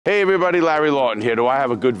Hey everybody, Larry Lawton here. Do I have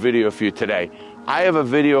a good video for you today? I have a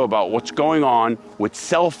video about what's going on with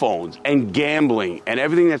cell phones and gambling and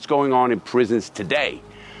everything that's going on in prisons today.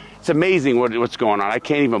 It's amazing what's going on. I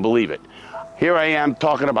can't even believe it. Here I am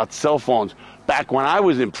talking about cell phones. Back when I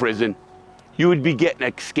was in prison, you would be getting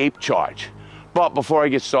an escape charge. But before I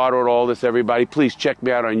get started with all this, everybody, please check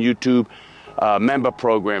me out on YouTube, member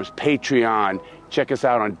programs, Patreon. Check us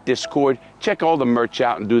out on Discord. Check all the merch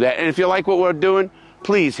out and do that. And if you like what we're doing,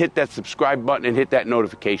 please hit that subscribe button and hit that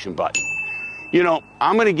notification button. You know,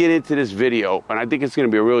 I'm going to get into this video, and I think it's going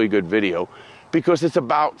to be a really good video, because it's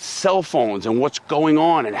about cell phones and what's going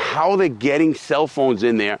on and how they're getting cell phones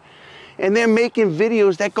in there. And they're making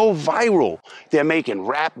videos that go viral. They're making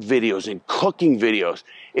rap videos and cooking videos.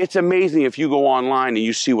 It's amazing if you go online and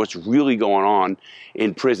you see what's really going on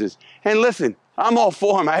in prisons. And listen, I'm all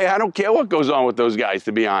for them. I don't care what goes on with those guys,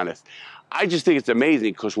 to be honest. I just think it's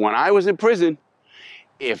amazing, because when I was in prison,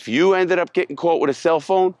 if you ended up getting caught with a cell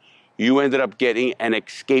phone, you ended up getting an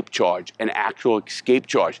escape charge, an actual escape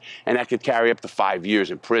charge. And that could carry up to 5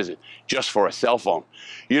 years in prison just for a cell phone.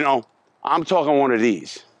 You know, I'm talking one of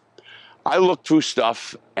these. I looked through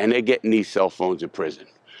stuff, and they're getting these cell phones in prison.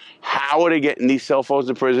 How are they getting these cell phones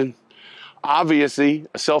in prison? Obviously,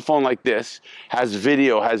 a cell phone like this has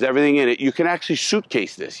video, has everything in it. You can actually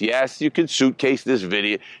suitcase this. Yes, you can suitcase this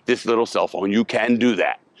little cell phone. You can do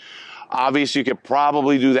that. Obviously, you could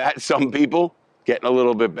probably do that. Some people getting a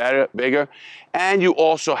little bit bigger. And you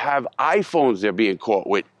also have iPhones they're being caught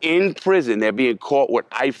with. In prison, they're being caught with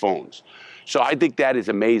iPhones. So I think that is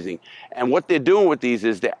amazing. And what they're doing with these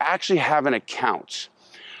is they're actually having accounts.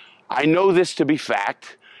 I know this to be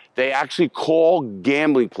fact. They actually call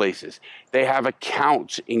gambling places. They have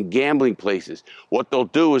accounts in gambling places. What they'll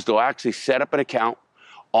do is they'll actually set up an account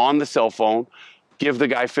on the cell phone, give the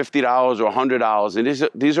guy $50 or $100,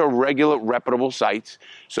 and these are regular, reputable sites,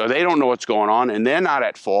 so they don't know what's going on, and they're not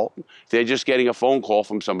at fault. They're just getting a phone call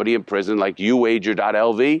from somebody in prison, like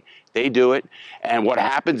uwager.lv. They do it, and what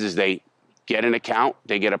happens is they get an account,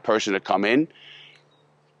 they get a person to come in.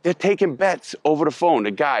 They're taking bets over the phone.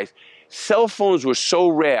 The guys, cell phones were so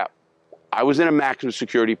rare. I was in a maximum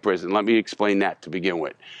security prison. Let me explain that to begin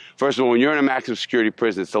with. First of all, when you're in a maximum security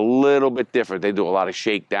prison, it's a little bit different. They do a lot of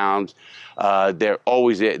shakedowns. They're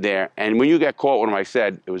always there. And when you get caught, what I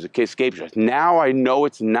said, it was an escape charge. Now I know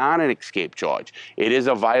it's not an escape charge. It is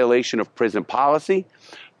a violation of prison policy,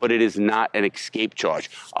 but it is not an escape charge.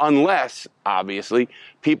 Unless, obviously,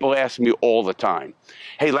 people ask me all the time,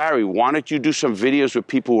 hey, Larry, why don't you do some videos with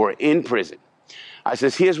people who are in prison? I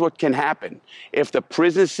says, here's what can happen. If the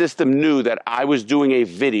prison system knew that I was doing a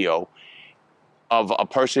video of a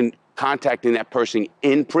person contacting that person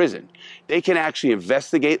in prison, they can actually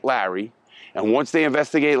investigate Larry. And once they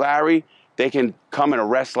investigate Larry, they can come and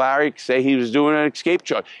arrest Larry, say he was doing an escape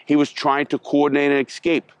charge. He was trying to coordinate an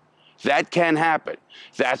escape. That can happen.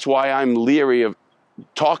 That's why I'm leery of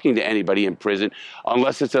talking to anybody in prison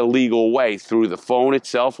unless it's a legal way, through the phone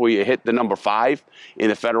itself, where you hit the number 5 in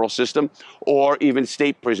the federal system, or even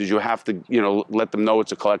state prisons. You have to, let them know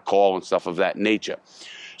it's a collect call and stuff of that nature.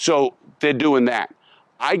 So they're doing that.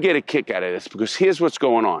 I get a kick out of this because here's what's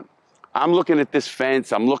going on. I'm looking at this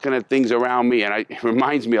fence, I'm looking at things around me, and it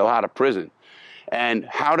reminds me a lot of prison. And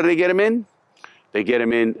how do they get them in? They get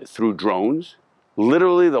them in through drones.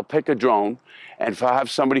 Literally, they'll pick a drone and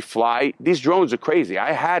have somebody fly. These drones are crazy.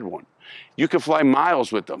 I had one. You can fly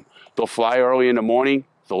miles with them. They'll fly early in the morning.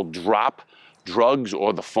 They'll drop drugs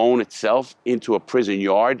or the phone itself into a prison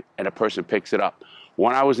yard, and a person picks it up.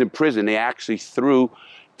 When I was in prison, they actually threw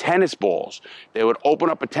tennis balls. They would open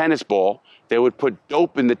up a tennis ball. They would put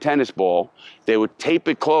dope in the tennis ball. They would tape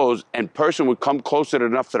it closed, and person would come closer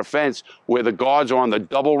enough to the fence where the guards are on the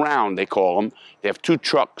double round, they call them. They have 2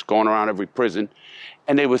 trucks going around every prison,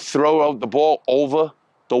 and they would throw out the ball over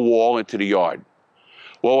the wall into the yard.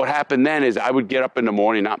 Well, what happened then is I would get up in the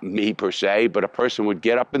morning, not me per se, but a person would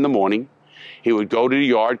get up in the morning. He would go to the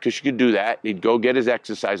yard, because you could do that. He'd go get his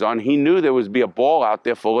exercise on. He knew there would be a ball out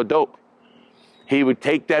there full of dope. He would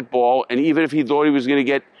take that ball, and even if he thought he was going to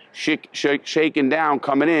get shaken down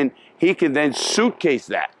coming in, he could then suitcase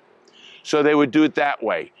that. So they would do it that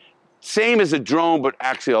way. Same as a drone, but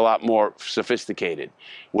actually a lot more sophisticated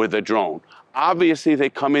with a drone. Obviously, they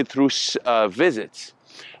come in through visits.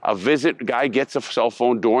 A visit, guy gets a cell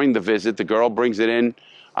phone during the visit. The girl brings it in.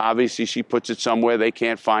 Obviously, she puts it somewhere. They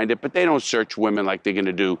can't find it, but they don't search women like they're going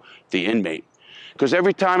to do the inmate. Because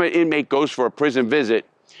every time an inmate goes for a prison visit,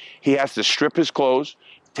 he has to strip his clothes,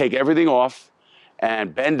 take everything off,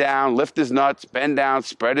 and bend down, lift his nuts, bend down,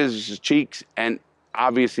 spread his cheeks, and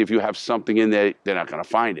obviously if you have something in there, they're not going to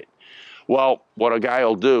find it. Well, what a guy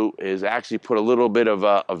will do is actually put a little bit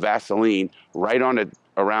of Vaseline right on it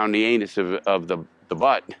around the anus of the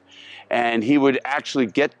butt. And he would actually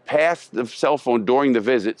get past the cell phone during the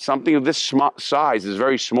visit. Something of this size is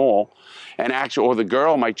very small. And actually, or the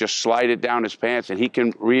girl might just slide it down his pants and he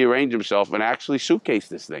can rearrange himself and actually suitcase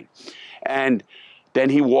this thing. And then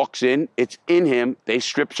he walks in, it's in him, they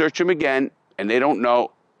strip search him again, and they don't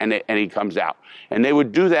know, and he comes out. And they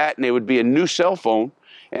would do that, and it would be a new cell phone,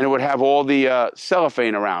 and it would have all the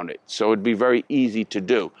cellophane around it. So it'd be very easy to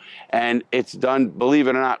do. And it's done, believe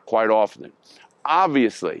it or not, quite often.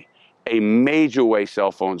 Obviously, a major way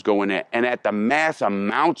cell phones go in there, and at the mass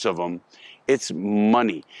amounts of them, it's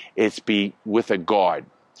money. It's be with a guard.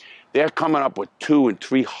 They're coming up with 200 and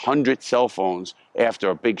 300 cell phones after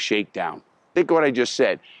a big shakedown. Think of what I just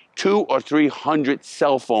said, 200 or 300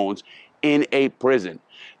 cell phones in a prison.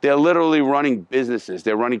 They're literally running businesses.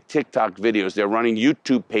 They're running TikTok videos. They're running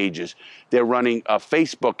YouTube pages. They're running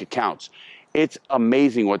Facebook accounts. It's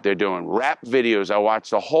amazing what they're doing. Rap videos. I watched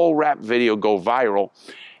the whole rap video go viral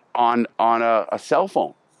on a cell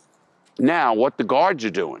phone. Now, what the guards are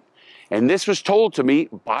doing, and this was told to me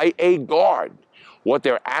by a guard, what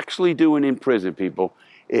they're actually doing in prison, people,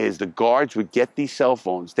 is the guards would get these cell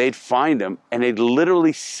phones, they'd find them, and they'd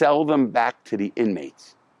literally sell them back to the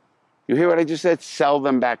inmates. You hear what I just said? Sell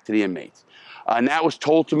them back to the inmates. And that was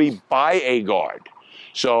told to me by a guard,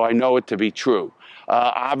 so I know it to be true.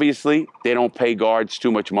 Obviously, they don't pay guards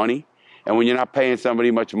too much money, and when you're not paying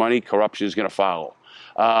somebody much money, corruption is going to follow.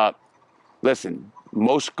 Listen,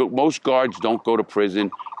 most guards don't go to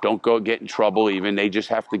prison, don't go get in trouble even. They just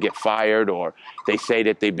have to get fired, or they say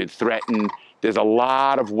that they've been threatened. There's a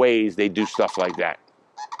lot of ways they do stuff like that.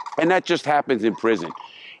 And that just happens in prison.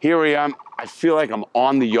 Here I am. I feel like I'm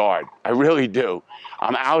on the yard. I really do.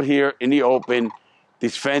 I'm out here in the open.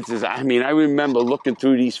 These fences, I mean, I remember looking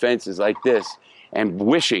through these fences like this and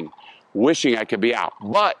wishing I could be out.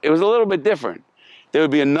 But it was a little bit different. There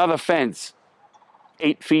would be another fence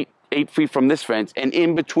 8 feet from this fence, and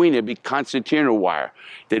in between it'd be concertina wire.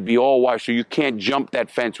 There'd be all wire, so you can't jump that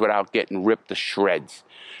fence without getting ripped to shreds.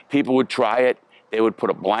 People would try it. They would put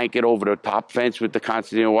a blanket over the top fence with the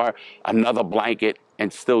concertina wire, another blanket,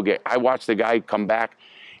 and still get. I watched the guy come back.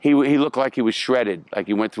 He looked like he was shredded, like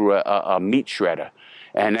he went through a meat shredder.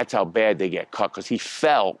 And that's how bad they get cut, because he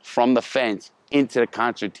fell from the fence into the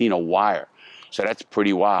concertina wire. So that's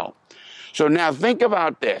pretty wild. So now think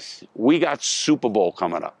about this. We got Super Bowl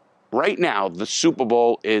coming up. Right now, the Super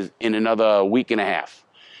Bowl is in another week and a half.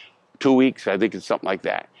 2 weeks, I think it's something like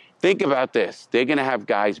that. Think about this. They're going to have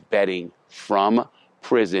guys betting from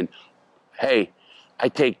prison. Hey, I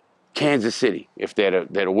take Kansas City if they're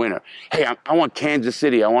the winner. Hey, I want Kansas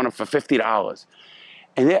City. I want them for $50.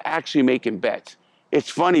 And they're actually making bets. It's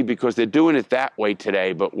funny because they're doing it that way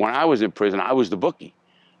today, but when I was in prison, I was the bookie.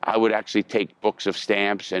 I would actually take books of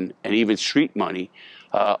stamps and even street money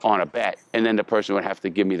on a bet, and then the person would have to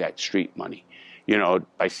give me that street money, you know,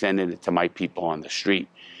 by sending it to my people on the street.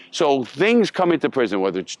 So things come into prison,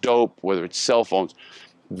 whether it's dope, whether it's cell phones.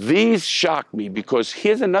 These shock me because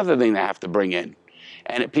here's another thing they have to bring in,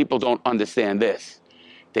 and people don't understand this.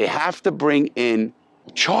 They have to bring in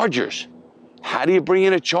chargers. How do you bring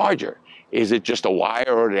in a charger? Is it just a wire,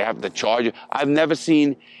 or do they have the charger? I've never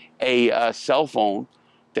seen a cell phone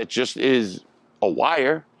that just is a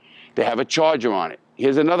wire. They have a charger on it.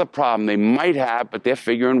 Here's another problem they might have, but they're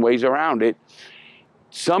figuring ways around it.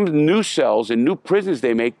 Some new cells and new prisons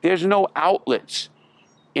they make, there's no outlets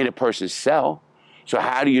in a person's cell. So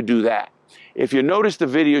how do you do that? If you notice the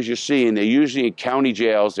videos you're seeing, they're usually in county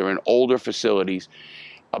jails, they're in older facilities.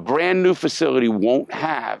 A brand new facility won't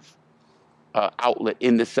have outlet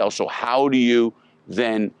in the cell. So how do you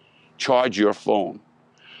then charge your phone?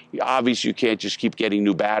 Obviously, you can't just keep getting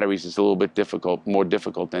new batteries. It's a little bit difficult, more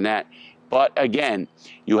difficult than that. But again,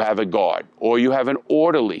 you have a guard, or you have an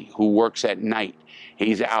orderly who works at night.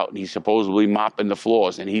 He's out, and he's supposedly mopping the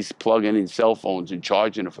floors, and he's plugging in cell phones and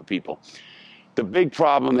charging them for people. The big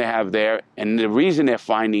problem they have there, and the reason they're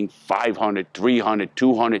finding 500, 300,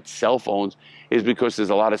 200 cell phones is because there's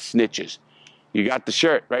a lot of snitches. You got the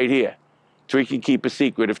shirt right here. 3 can keep a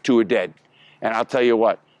secret if 2 are dead. And I'll tell you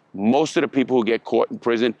what, most of the people who get caught in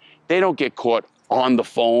prison, they don't get caught on the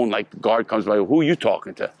phone like the guard comes by, who are you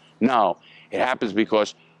talking to? No, it happens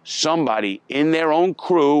because somebody in their own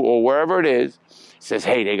crew or wherever it is says,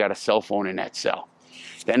 hey, they got a cell phone in that cell.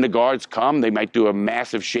 Then the guards come, they might do a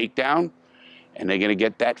massive shakedown, and they're gonna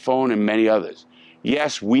get that phone and many others.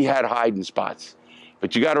 Yes, we had hiding spots,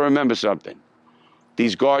 but you gotta remember something.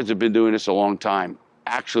 These guards have been doing this a long time,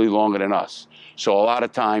 actually longer than us. So a lot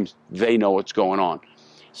of times they know what's going on.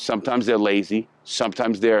 Sometimes they're lazy,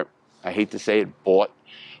 sometimes they're I hate to say it, bought.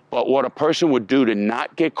 But what a person would do to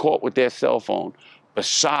not get caught with their cell phone,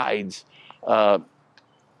 besides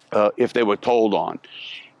if they were told on,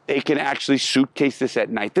 they can actually suitcase this at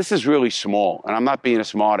night. This is really small, and I'm not being a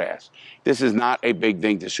smartass. This is not a big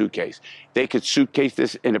thing to suitcase. They could suitcase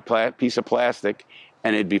this in a piece of plastic,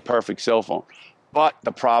 and it'd be perfect cell phone. But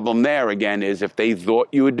the problem there, again, is if they thought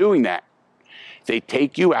you were doing that, they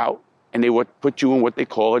take you out, and they would put you in what they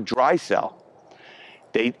call a dry cell.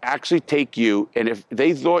 They actually take you, and if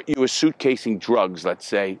they thought you were suitcasing drugs, let's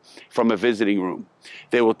say, from a visiting room,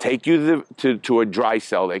 they will take you to a dry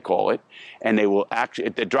cell, they call it, and they will actually,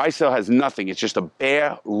 the dry cell has nothing. It's just a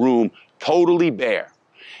bare room, totally bare.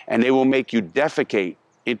 And they will make you defecate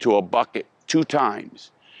into a bucket 2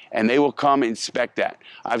 times, and they will come inspect that.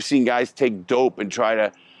 I've seen guys take dope and try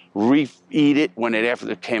to re-eat it when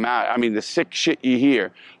after it came out. I mean, the sick shit you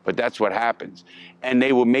hear, but that's what happens. And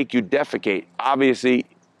they will make you defecate. Obviously,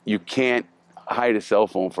 you can't hide a cell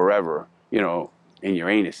phone forever, you know, in your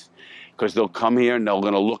anus, because they'll come here and they're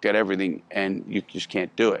going to look at everything, and you just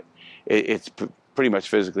can't do it. It's pretty much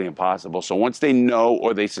physically impossible. So once they know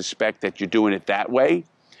or they suspect that you're doing it that way,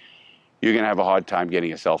 you're going to have a hard time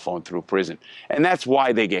getting a cell phone through prison. And that's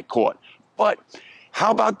why they get caught. But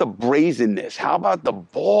how about the brazenness? How about the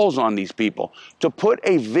balls on these people to put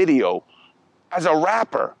a video as a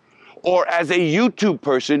rapper or as a YouTube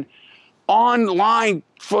person online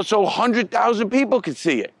so 100,000 people can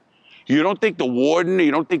see it? You don't think the warden,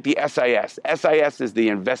 you don't think the SIS. SIS is the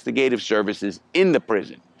investigative services in the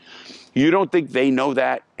prison. You don't think they know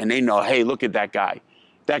that, and they know, hey, look at that guy.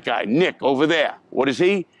 That guy, Nick, over there. What is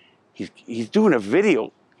he? He's doing a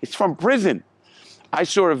video. It's from prison. I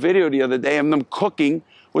saw a video the other day of them cooking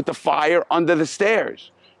with the fire under the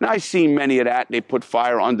stairs. Now, I've seen many of that. They put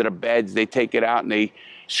fire under the beds. They take it out, and they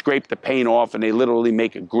scrape the paint off, and they literally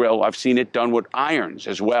make a grill. I've seen it done with irons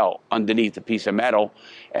as well, underneath a piece of metal,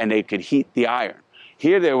 and they could heat the iron.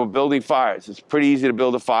 Here they were building fires. It's pretty easy to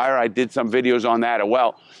build a fire. I did some videos on that as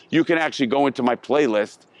well. You can actually go into my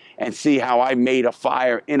playlist and see how I made a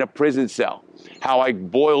fire in a prison cell, how I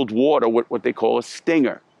boiled water with what they call a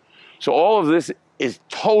stinger. So all of this is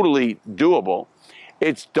totally doable.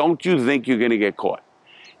 It's don't you think you're going to get caught.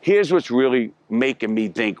 Here's what's really making me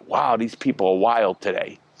think, wow, these people are wild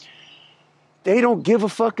today. They don't give a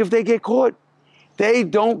fuck if they get caught. They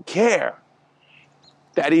don't care.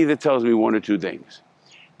 That either tells me one or two things.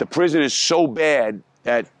 The prison is so bad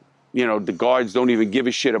that, you know, the guards don't even give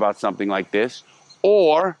a shit about something like this,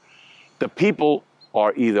 or the people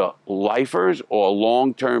are either lifers or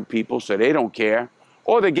long-term people, so they don't care,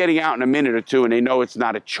 or they're getting out in a minute or two and they know it's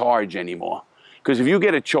not a charge anymore. Because if you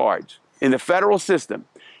get a charge in the federal system,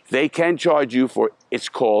 they can charge you for, it's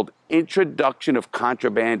called introduction of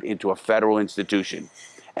contraband into a federal institution.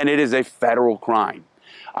 And it is a federal crime.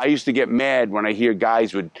 I used to get mad when I hear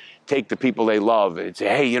guys would take the people they love and say,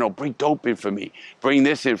 hey, you know, bring dope in for me. Bring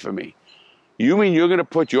this in for me. You mean you're going to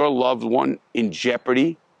put your loved one in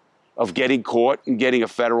jeopardy of getting caught and getting a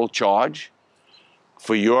federal charge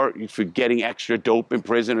for getting extra dope in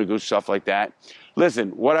prison or good stuff like that?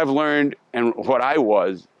 Listen, what I've learned and what I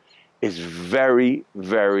was is very,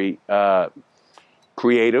 very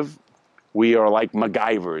creative. We are like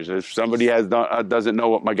MacGyvers. If somebody doesn't know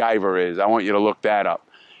what MacGyver is, I want you to look that up.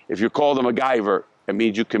 If you're called a MacGyver, it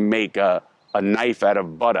means you can make a knife out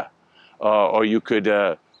of butter, or you could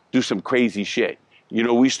do some crazy shit. You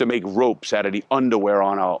know, we used to make ropes out of the underwear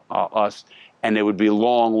on us, and there would be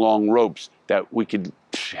long, long ropes that we could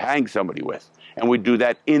hang somebody with. And we'd do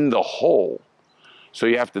that in the hole. So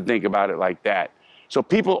you have to think about it like that. So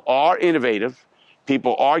people are innovative.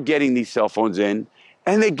 People are getting these cell phones in,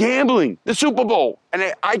 and they're gambling. The Super Bowl.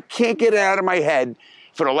 And I can't get it out of my head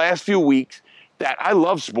for the last few weeks that I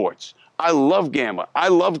love sports. I love gambling. I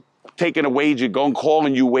love taking a wager, going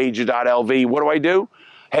calling you wager.lv. What do?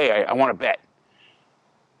 Hey, I want to bet.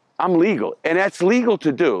 I'm legal, and that's legal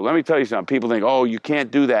to do. Let me tell you something. People think, oh, you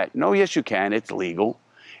can't do that. No, yes, you can. It's legal.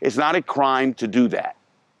 It's not a crime to do that.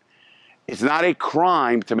 It's not a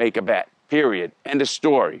crime to make a bet, period. End of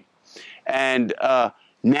story. And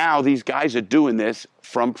now these guys are doing this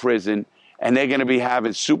from prison, and they're going to be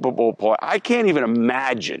having Super Bowl parties. I can't even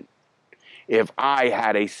imagine if I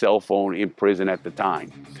had a cell phone in prison at the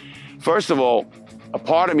time. First of all, a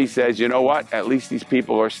part of me says, you know what? At least these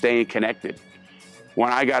people are staying connected. When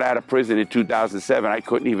I got out of prison in 2007, I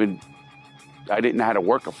didn't know how to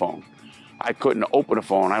work a phone. I couldn't open a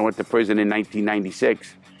phone. I went to prison in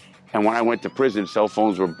 1996. And when I went to prison, cell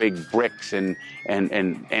phones were big bricks and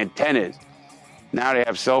antennas. Now they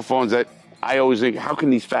have cell phones that I always think, how can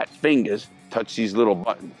these fat fingers touch these little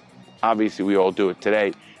buttons? Obviously, we all do it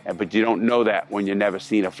today. but you don't know that when you've never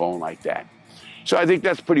seen a phone like that. So I think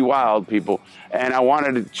that's pretty wild, people. And I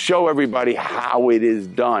wanted to show everybody how it is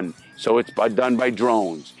done. So it's done by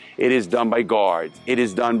drones. It is done by guards. It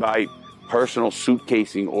is done by personal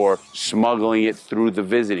suitcasing or smuggling it through the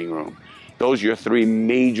visiting room. Those are your three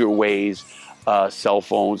major ways cell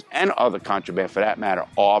phones and other contraband, for that matter,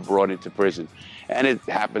 are brought into prison. And it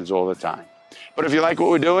happens all the time. But if you like what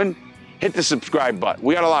we're doing, hit the subscribe button.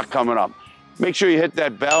 We got a lot coming up. Make sure you hit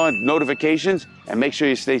that bell and notifications, and make sure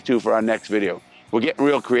you stay tuned for our next video. We're getting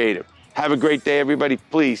real creative. Have a great day, everybody.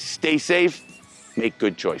 Please stay safe, make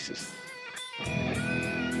good choices.